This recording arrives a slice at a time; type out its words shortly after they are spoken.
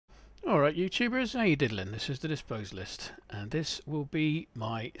Alright YouTubers, how you diddling? This is the Dispose List, and this will be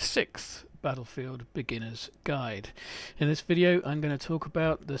my 6th Battlefield Beginner's Guide. In this video I'm going to talk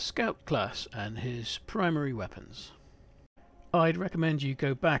about the Scout class and his primary weapons. I'd recommend you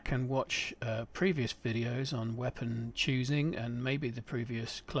go back and watch previous videos on weapon choosing and maybe the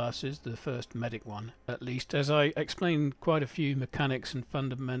previous classes, the first medic one at least, as I explained quite a few mechanics and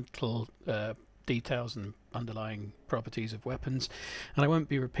fundamental details and underlying properties of weapons, and I won't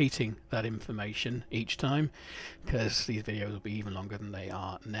be repeating that information each time because these videos will be even longer than they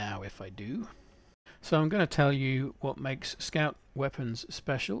are now if I do. So I'm going to tell you what makes Scout weapons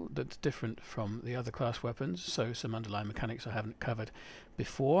special that's different from the other class weapons, so some underlying mechanics I haven't covered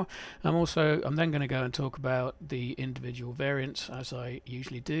before. I'm then going to go and talk about the individual variants as I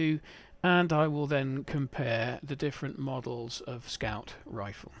usually do, and I will then compare the different models of Scout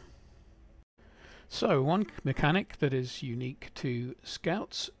rifle. So one mechanic that is unique to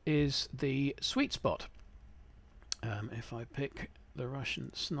Scouts is the sweet spot. If I pick the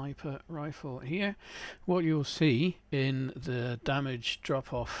Russian sniper rifle here, what you'll see in the damage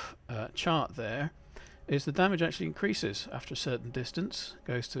drop-off chart there is the damage actually increases after a certain distance,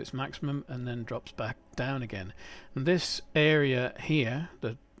 goes to its maximum and then drops back down again. And this area here,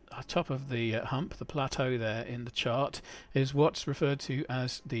 the top of the hump, the plateau there in the chart, is what's referred to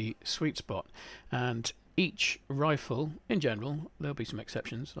as the sweet spot. And each rifle, in general, there'll be some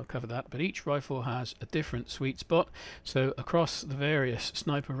exceptions, I'll cover that, but each rifle has a different sweet spot. So across the various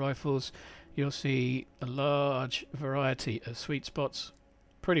sniper rifles you'll see a large variety of sweet spots,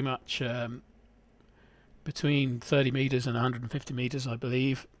 pretty much between 30 meters and 150 meters I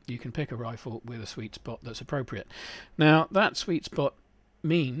believe. You can pick a rifle with a sweet spot that's appropriate. Now that sweet spot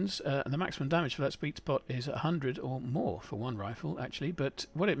means the maximum damage for that sweet spot is 100 or more for one rifle actually, but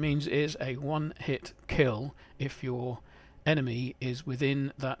what it means is a one-hit kill if your enemy is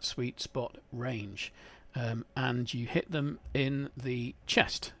within that sweet spot range, and you hit them in the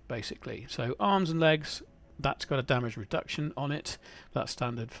chest basically. So arms and legs, that's got a damage reduction on it, that's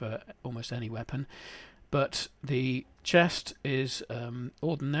standard for almost any weapon. But the chest is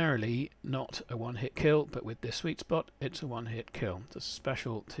ordinarily not a one-hit kill, but with this sweet spot it's a one-hit kill. It's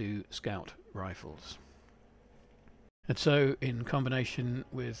special to Scout rifles. And so in combination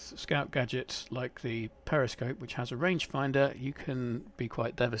with Scout gadgets like the periscope, which has a rangefinder, you can be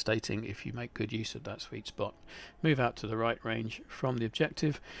quite devastating if you make good use of that sweet spot. Move out to the right range from the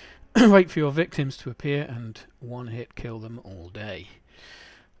objective, wait for your victims to appear and one-hit kill them all day.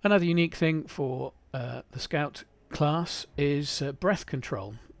 Another unique thing for the Scout class is breath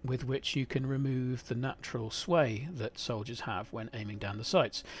control, with which you can remove the natural sway that soldiers have when aiming down the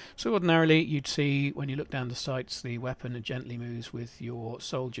sights. So ordinarily you'd see when you look down the sights the weapon gently moves with your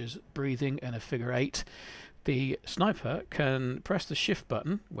soldiers breathing in a figure 8. The sniper can press the shift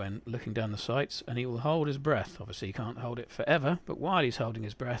button when looking down the sights and he will hold his breath. Obviously he can't hold it forever, but while he's holding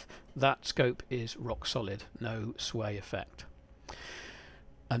his breath that scope is rock solid, no sway effect.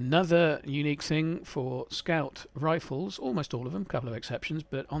 Another unique thing for Scout rifles, almost all of them, a couple of exceptions,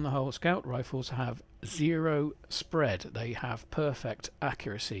 but on the whole Scout rifles have zero spread. They have perfect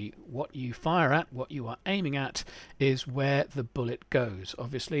accuracy. What you fire at, what you are aiming at, is where the bullet goes.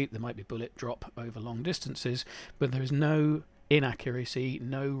 Obviously there might be bullet drop over long distances, but there is no inaccuracy,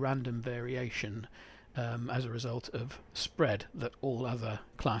 no random variation as a result of spread that all other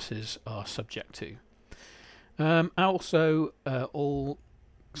classes are subject to. All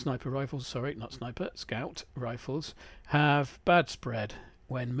sniper rifles, sorry, not sniper, Scout rifles have bad spread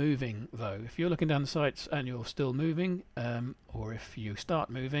when moving though. If you're looking down the sights and you're still moving, or if you start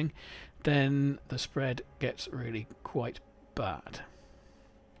moving, then the spread gets really quite bad.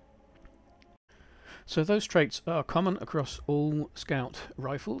 So those traits are common across all Scout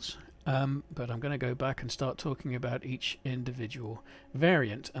rifles, but I'm going to go back and start talking about each individual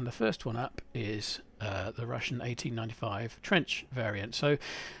variant, and the first one up is the Russian 1895 trench variant. So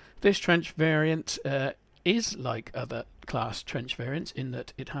this trench variant is like other class trench variants in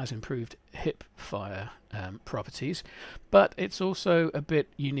that it has improved hip fire properties, but it's also a bit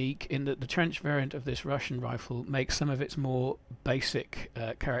unique in that the trench variant of this Russian rifle makes some of its more basic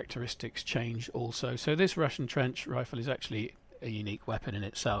characteristics change also. So this Russian trench rifle is actually a unique weapon in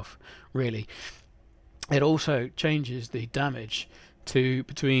itself, really. It also changes the damage to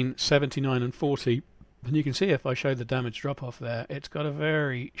between 79 and 40, and you can see if I show the damage drop off there, it's got a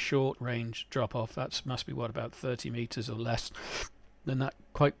very short range drop off. That must be what, about 30 meters or less, then that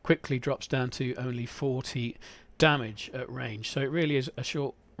quite quickly drops down to only 40 damage at range. So it really is a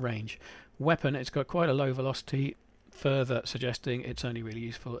short range weapon. It's got quite a low velocity, further suggesting it's only really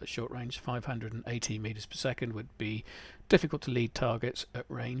useful at short range. 580 meters per second would be difficult to lead targets at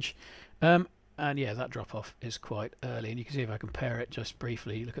range. And yeah, that drop off is quite early, and you can see if I compare it just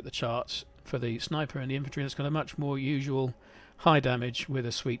briefly, look at the charts for the sniper and the infantry, that's got a much more usual high damage with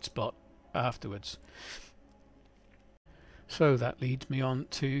a sweet spot afterwards. So that leads me on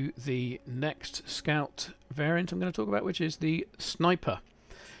to the next scout variant I'm going to talk about, which is the sniper.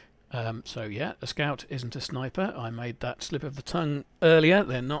 So yeah, a scout isn't a sniper. I made that slip of the tongue earlier.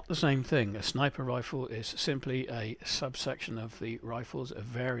 They're not the same thing. A sniper rifle is simply a subsection of the rifles, a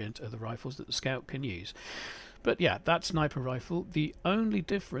variant of the rifles that the scout can use. But yeah, that sniper rifle, the only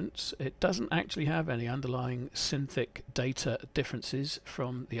difference, it doesn't actually have any underlying synthic data differences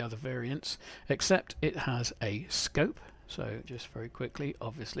from the other variants, except it has a scope. So just very quickly,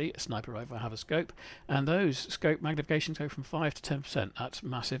 obviously a sniper rifle have a scope, and those scope magnifications go from 5 to 10%. That's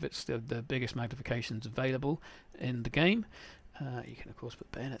massive. It's the biggest magnifications available in the game. You can of course put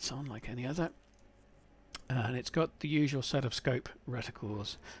bayonets on like any other. And it's got the usual set of scope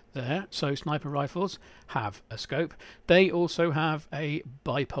reticles there. So sniper rifles have a scope. They also have a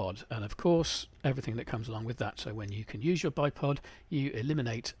bipod, and of course everything that comes along with that. So when you can use your bipod, you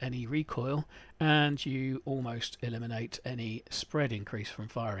eliminate any recoil, and you almost eliminate any spread increase from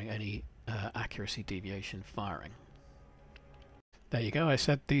firing, any accuracy deviation firing. There you go. I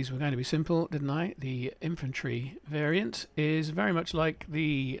said these were going to be simple, didn't I? The infantry variant is very much like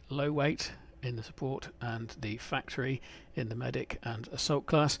the low weight in the support and the factory in the medic and assault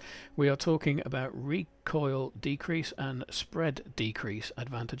class. We are talking about recoil decrease and spread decrease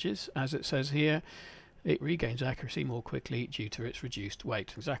advantages. As it says here, it regains accuracy more quickly due to its reduced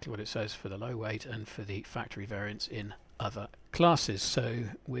weight. Exactly what it says for the low weight and for the factory variants in other classes. So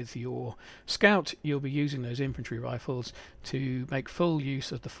with your scout, you'll be using those infantry rifles to make full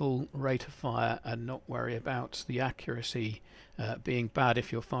use of the full rate of fire and not worry about the accuracy being bad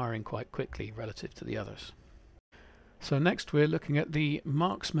if you're firing quite quickly relative to the others. So next we're looking at the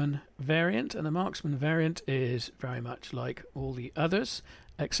marksman variant, and the marksman variant is very much like all the others,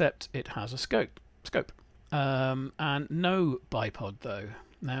 except it has a scope. And no bipod though.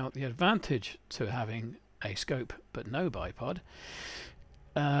 Now the advantage to having a scope but no bipod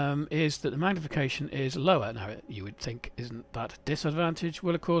is that the magnification is lower. Now you would think, isn't that a disadvantage?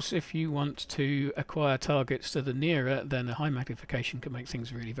 Well, of course, if you want to acquire targets to the nearer, then a high magnification can make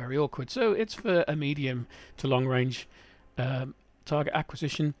things really very awkward. So it's for a medium to long range target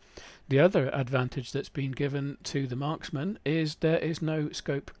acquisition. The other advantage that's been given to the marksman is there is no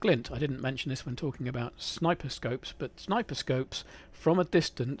scope glint. I didn't mention this when talking about sniper scopes, but sniper scopes from a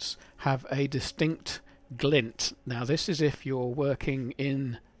distance have a distinct glint. Now this is if you're working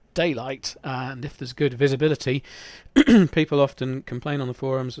in daylight and if there's good visibility. People often complain on the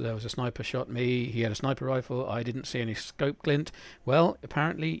forums, there was a sniper shot me, he had a sniper rifle, I didn't see any scope glint. Well,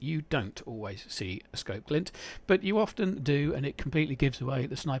 apparently you don't always see a scope glint, but you often do, and it completely gives away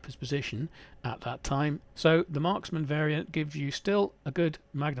the sniper's position at that time. So the marksman variant gives you still a good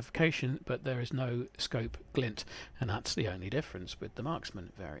magnification, but there is no scope glint, and that's the only difference with the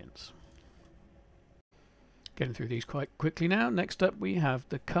marksman variants. Getting through these quite quickly now. Next up we have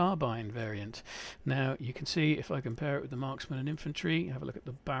the carbine variant. Now you can see, if I compare it with the marksman and infantry, have a look at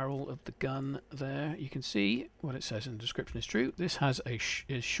the barrel of the gun there, you can see what it says in the description is true. This has a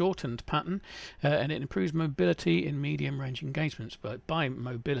shortened pattern and it improves mobility in medium range engagements. But by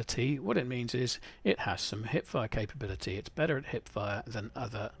mobility, what it means is it has some hipfire capability. It's better at hipfire than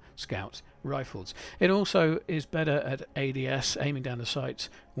other scout rifles. It also is better at ADS, aiming down the sights,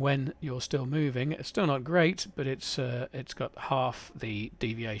 when you're still moving. It's still not great, but it's got half the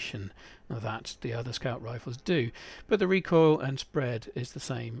deviation that the other scout rifles do. But the recoil and spread is the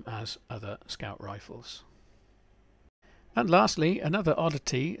same as other scout rifles. And lastly, another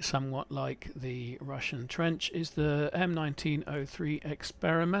oddity, somewhat like the Russian trench, is the M1903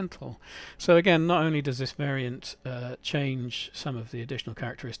 experimental. So again, not only does this variant change some of the additional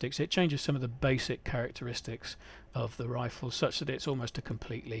characteristics, it changes some of the basic characteristics of the rifle, such that it's almost a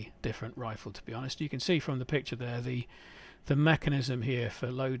completely different rifle, to be honest. You can see from the picture there, the mechanism here for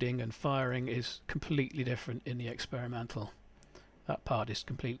loading and firing is completely different in the experimental. That part is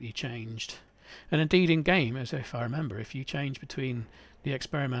completely changed. And indeed in game, as if I remember, if you change between the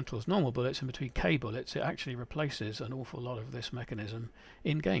experimental's normal bullets and between K bullets, it actually replaces an awful lot of this mechanism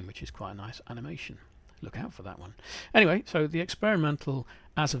in game, which is quite a nice animation. Look out for that one. Anyway, so the experimental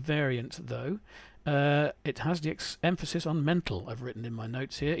As a variant, though, it has the emphasis on mental, I've written in my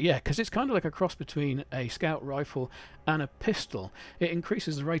notes here. Yeah, because it's kind of like a cross between a scout rifle and a pistol. It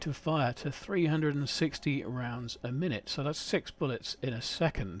increases the rate of fire to 360 rounds a minute, so that's 6 bullets in a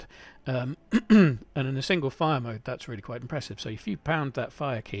second. And in a single fire mode, that's really quite impressive. So if you pound that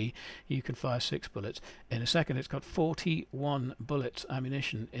fire key, you can fire 6 bullets in a second. It's got 41 bullets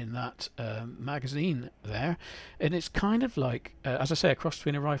ammunition in that magazine there, and it's kind of like, as I say, a cross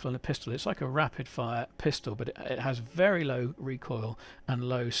between a rifle and a pistol. It's like a rapid fire pistol, but it has very low recoil and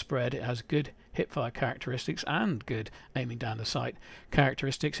low spread. It has good hipfire characteristics and good aiming down the sight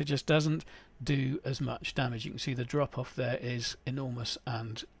characteristics. It just doesn't do as much damage. You can see the drop off there is enormous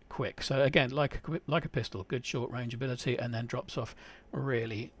and quick. So again, like a pistol, good short range ability, and then drops off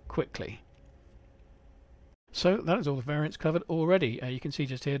really quickly. So that is all the variants covered already. You can see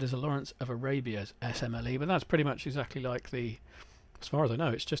just here there's a Lawrence of Arabia's SMLE, but that's pretty much exactly like the, as far as I know,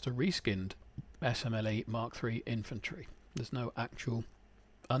 it's just a reskinned SMLE Mark III infantry. There's no actual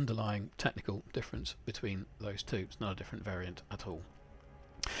underlying technical difference between those two. It's not a different variant at all.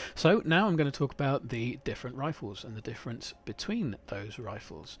 So now I'm going to talk about the different rifles and the difference between those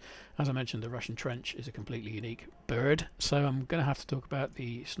rifles. As I mentioned, the Russian trench is a completely unique bird, so I'm going to have to talk about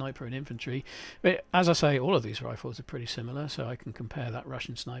the sniper and infantry. But as I say, all of these rifles are pretty similar, so I can compare that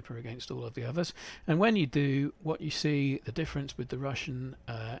Russian sniper against all of the others. And when you do, what you see, the difference with the Russian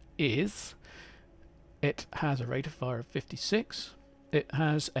is it has a rate of fire of 56. It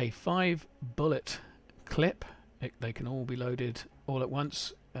has a 5 bullet clip. They can all be loaded all at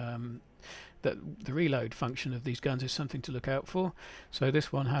once. The reload function of these guns is something to look out for. So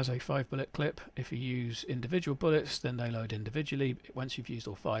this one has a 5 bullet clip. If you use individual bullets, then they load individually. Once you've used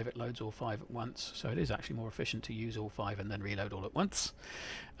all 5, it loads all 5 at once. So it is actually more efficient to use all 5 and then reload all at once.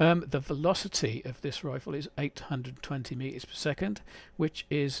 The velocity of this rifle is 820 meters per second, which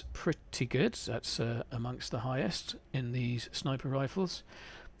is pretty good. That's amongst the highest in these sniper rifles.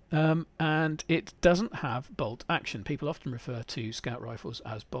 And it doesn't have bolt action. People often refer to scout rifles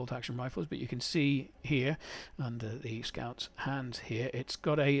as bolt action rifles, but you can see here under the scout's hands here, it's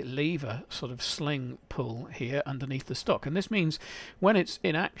got a lever sort of sling pull here underneath the stock, and this means when it's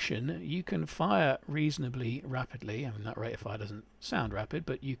in action you can fire reasonably rapidly. I mean, that rate of fire doesn't sound rapid,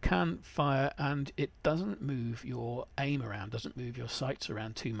 but you can fire and it doesn't move your aim around, doesn't move your sights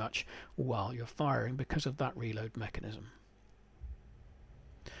around too much while you're firing because of that reload mechanism.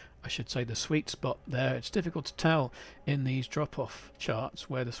 I should say the sweet spot there. It's difficult to tell in these drop-off charts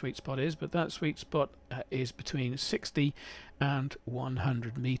where the sweet spot is, but that sweet spot is between 60 and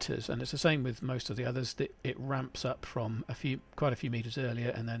 100 meters, and it's the same with most of the others. That it ramps up from quite a few meters earlier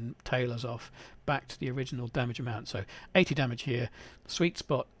and then tailors off back to the original damage amount. So 80 damage here, sweet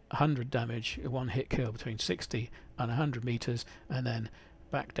spot 100 damage, one hit kill between 60 and 100 meters, and then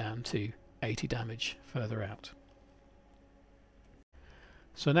back down to 80 damage further out.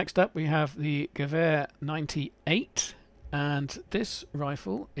 So next up we have the Gewehr 98, and this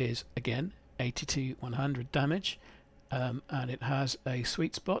rifle is again 80 to 100 damage, and it has a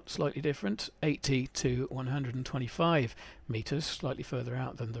sweet spot slightly different, 80 to 125 meters, slightly further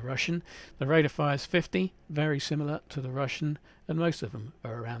out than the Russian. The rate of fire is 50, very similar to the Russian, and most of them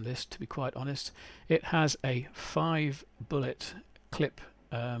are around this, to be quite honest. It has a 5 bullet clip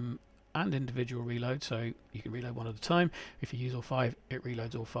and individual reload, so you can reload one at a time. If you use all 5, it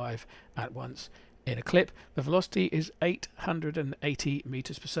reloads all 5 at once in a clip. The velocity is 880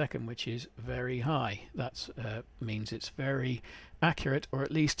 meters per second, which is very high. That means it's very accurate, or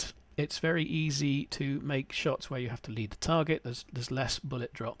at least it's very easy to make shots where you have to lead the target. There's less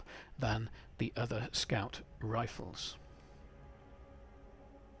bullet drop than the other scout rifles.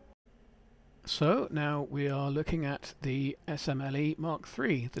 So now we are looking at the SMLE Mark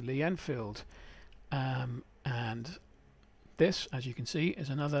III, the Lee Enfield, and this, as you can see, is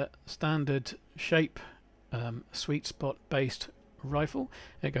another standard shape sweet spot based rifle.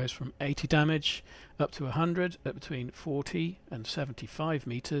 It goes from 80 damage up to 100 at between 40 and 75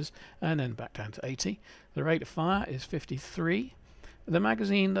 meters, and then back down to 80. The rate of fire is 53. The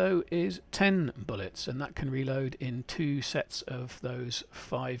magazine, though, is 10 bullets, and that can reload in 2 sets of those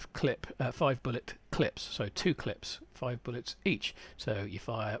 5 bullet clips. So 2 clips, 5 bullets each. So you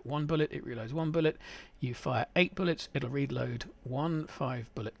fire 1 bullet, it reloads 1 bullet. You fire 8 bullets, it'll reload 1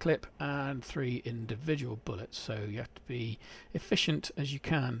 5 bullet clip and 3 individual bullets. So you have to be efficient as you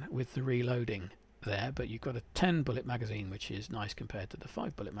can with the reloading there, but you've got a 10 bullet magazine, which is nice compared to the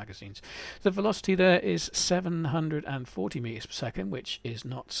 5 bullet magazines. The velocity there is 740 meters per second, which is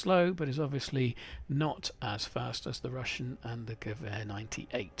not slow, but is obviously not as fast as the Russian and the Gewehr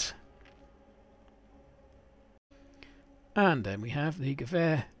 98. And then we have the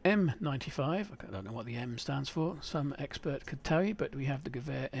Gewehr M95. I don't know what the M stands for, some expert could tell you, but we have the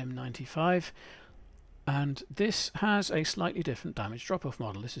Gewehr M95. And this has a slightly different damage drop-off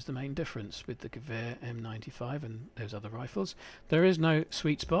model. This is the main difference with the Gewehr M95 and those other rifles. There is no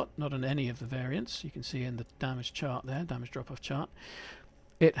sweet spot, not on any of the variants. You can see in the damage chart there, damage drop-off chart.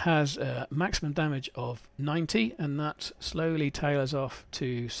 It has a maximum damage of 90, and that slowly tailors off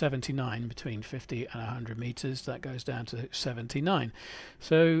to 79 between 50 and 100 meters. That goes down to 79.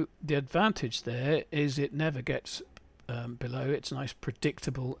 So the advantage there is it never gets below its nice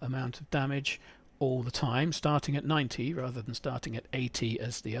predictable amount of damage all the time, starting at 90 rather than starting at 80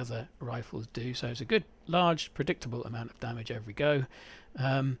 as the other rifles do. So it's a good, large, predictable amount of damage every go.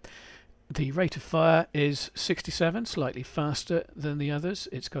 The rate of fire is 67, slightly faster than the others.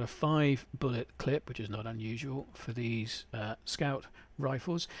 It's got a 5-bullet clip, which is not unusual for these scout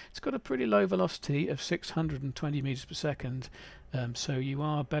rifles. It's got a pretty low velocity of 620 meters per second, so you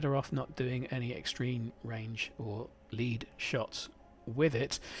are better off not doing any extreme range or lead shots with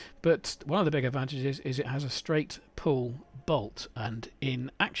it. But one of the big advantages is it has a straight pull bolt, and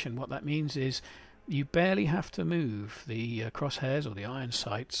in action what that means is you barely have to move the crosshairs or the iron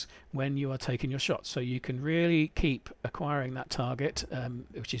sights when you are taking your shots, so you can really keep acquiring that target,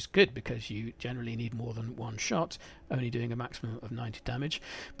 which is good because you generally need more than one shot, only doing a maximum of 90 damage,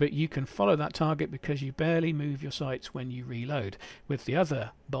 but you can follow that target because you barely move your sights when you reload. With the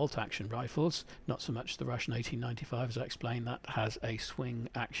other bolt action rifles, not so much the Russian 1895, as I explained, that has a swing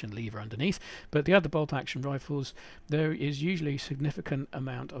action lever underneath, but the other bolt action rifles, there is usually a significant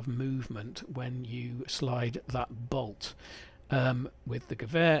amount of movement when you slide that bolt. With the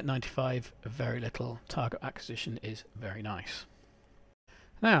Gewehr 95, very little. Target acquisition is very nice.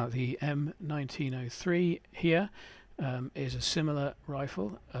 Now the M1903 here is a similar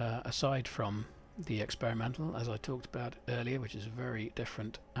rifle, aside from the experimental, as I talked about earlier, which is a very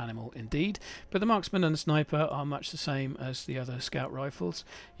different animal indeed. But the marksman and the sniper are much the same as the other scout rifles.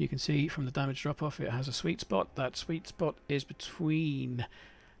 You can see from the damage drop-off it has a sweet spot. That sweet spot is between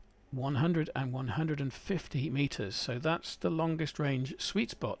 100 and 150 meters, so that's the longest range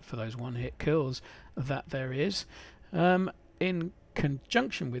sweet spot for those one-hit kills that there is. In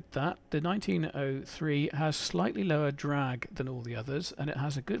conjunction with that, the 1903 has slightly lower drag than all the others, and it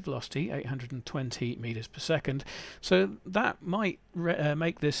has a good velocity, 820 meters per second, so that might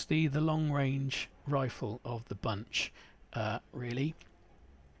make this the long-range rifle of the bunch, really.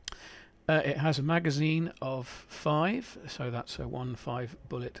 It has a magazine of 5, so that's a 1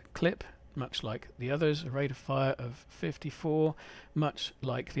 5-bullet clip, much like the others, a rate of fire of 54, much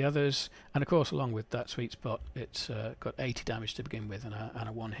like the others, and of course along with that sweet spot it's got 80 damage to begin with and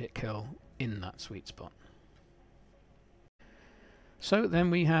a one-hit kill in that sweet spot. So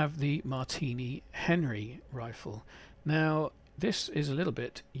then we have the Martini Henry rifle. Now this is a little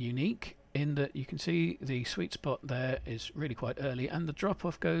bit unique in that you can see the sweet spot there is really quite early, and the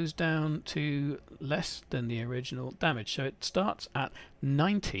drop-off goes down to less than the original damage. So it starts at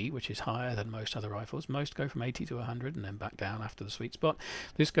 90, which is higher than most other rifles. Most go from 80 to 100 and then back down after the sweet spot.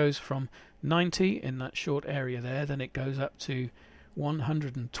 This goes from 90 in that short area there, then it goes up to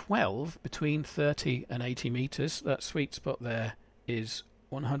 112 between 30 and 80 meters. That sweet spot there is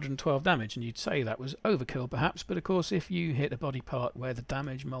 112 damage, and you'd say that was overkill perhaps, but of course if you hit a body part where the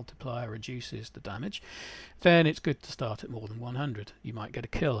damage multiplier reduces the damage, then it's good to start at more than 100. You might get a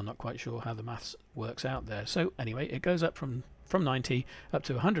kill. I'm not quite sure how the maths works out there. So anyway, it goes up from 90 up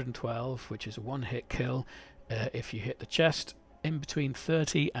to 112, which is a one-hit kill if you hit the chest, in between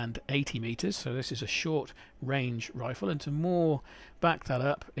 30 and 80 meters. So this is a short range rifle, and to more back that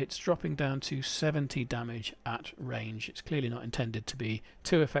up, it's dropping down to 70 damage at range. It's clearly not intended to be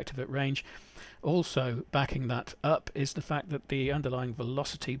too effective at range. Also backing that up is the fact that the underlying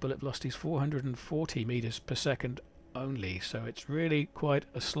velocity, bullet velocity, is 440 meters per second only, so it's really quite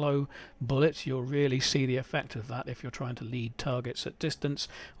a slow bullet. You'll really see the effect of that if you're trying to lead targets at distance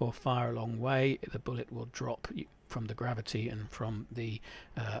or fire a long way. The bullet will drop from the gravity and from the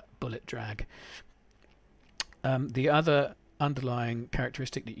bullet drag. The other underlying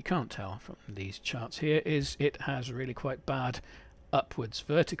characteristic that you can't tell from these charts here is it has really quite bad upwards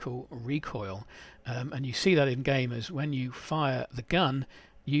vertical recoil, and you see that in game as when you fire the gun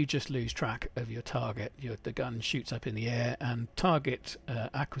you just lose track of your target. The gun shoots up in the air, and target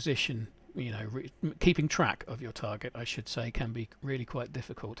acquisition, keeping track of your target, I should say, can be really quite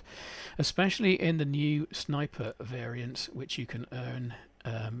difficult, especially in the new sniper variants, which you can earn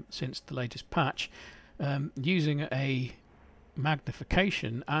since the latest patch. Using a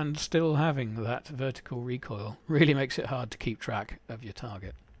magnification and still having that vertical recoil really makes it hard to keep track of your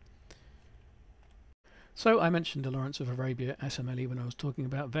target. So I mentioned the Lawrence of Arabia SMLE when I was talking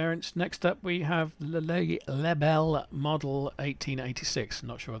about variants. Next up we have the Lebel Model 1886.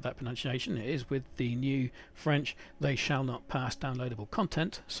 Not sure of that pronunciation. It is with the new French "they shall not pass downloadable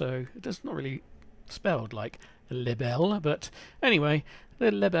content," so it does not really spelled like Lebel, but anyway,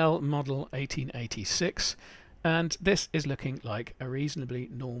 the Lebel Model 1886, and this is looking like a reasonably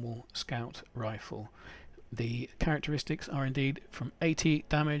normal scout rifle. The characteristics are indeed from 80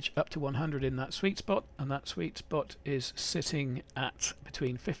 damage up to 100 in that sweet spot, and that sweet spot is sitting at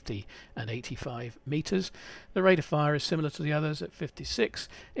between 50 and 85 meters. The rate of fire is similar to the others at 56.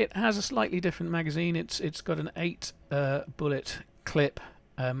 It has a slightly different magazine. It's got an 8 bullet clip.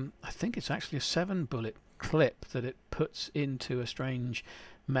 I think it's actually a 7 bullet clip that it puts into a strange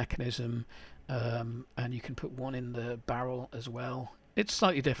mechanism, and you can put one in the barrel as well. It's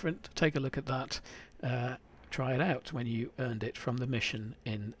slightly different. Take a look at that. Try it out when you earned it from the mission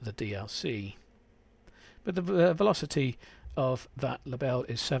in the DLC. But the velocity of that Lebel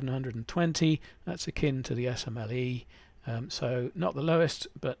is 720. That's akin to the SMLE, so not the lowest,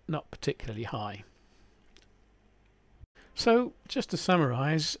 but not particularly high. So, just to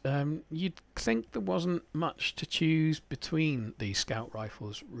summarise, you'd think there wasn't much to choose between these scout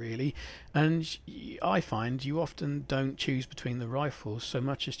rifles, really, and I find you often don't choose between the rifles so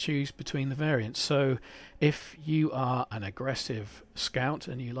much as choose between the variants. So, if you are an aggressive scout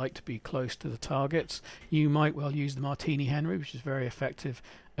and you like to be close to the targets, you might well use the Martini Henry, which is very effective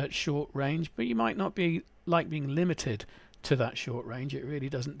at short range, but you might not be like being limited to that short range. It really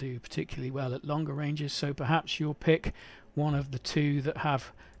doesn't do particularly well at longer ranges, so perhaps you'll pick one of the two that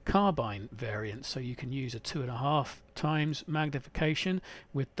have carbine variants, so you can use a 2.5 times magnification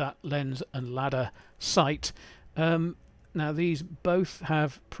with that lens and ladder sight. Now these both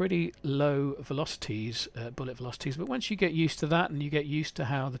have pretty low velocities, bullet velocities, but once you get used to that and you get used to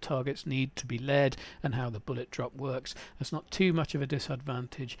how the targets need to be led and how the bullet drop works, that's not too much of a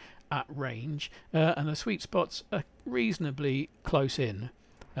disadvantage at range, and the sweet spots are reasonably close in.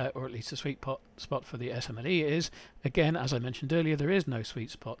 Or at least the sweet spot for the SMLE is, again, as I mentioned earlier, there is no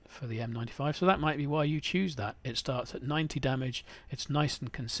sweet spot for the M95, so that might be why you choose that. It starts at 90 damage, it's nice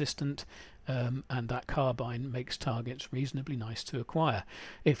and consistent, and that carbine makes targets reasonably nice to acquire.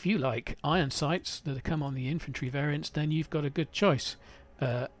 If you like iron sights that come on the infantry variants, then you've got a good choice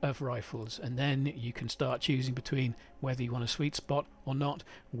of rifles, and then you can start choosing between whether you want a sweet spot or not,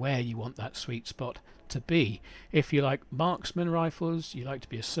 where you want that sweet spot to be. If you like marksman rifles, you like to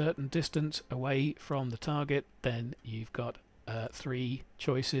be a certain distance away from the target, then you've got 3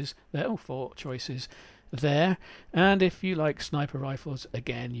 choices there, or 4 choices there. And if you like sniper rifles,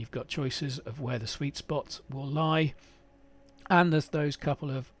 again you've got choices of where the sweet spots will lie. And there's those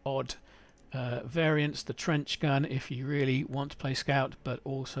couple of odd variants, the trench gun if you really want to play scout but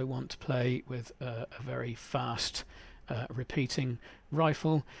also want to play with a very fast repeating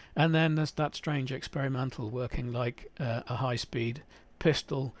rifle, and then there's that strange experimental working like a high-speed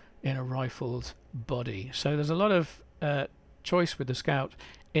pistol in a rifled body. So there's a lot of choice with the scout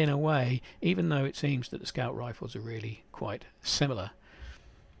in a way, even though it seems that the scout rifles are really quite similar.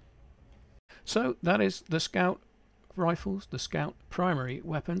 So that is the scout rifles, the scout primary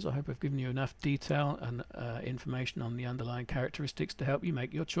weapons. I hope I've given you enough detail and information on the underlying characteristics to help you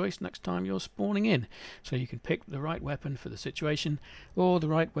make your choice next time you're spawning in, so you can pick the right weapon for the situation or the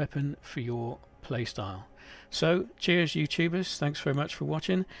right weapon for your playstyle. So cheers YouTubers, thanks very much for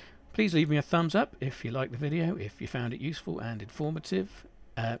watching. Please leave me a thumbs up if you liked the video, if you found it useful and informative.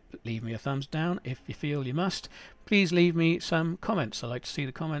 Leave me a thumbs down if you feel you must. Please leave me some comments. I like to see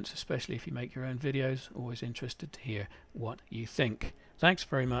the comments, especially if you make your own videos. Always interested to hear what you think. Thanks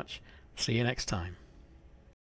very much. See you next time.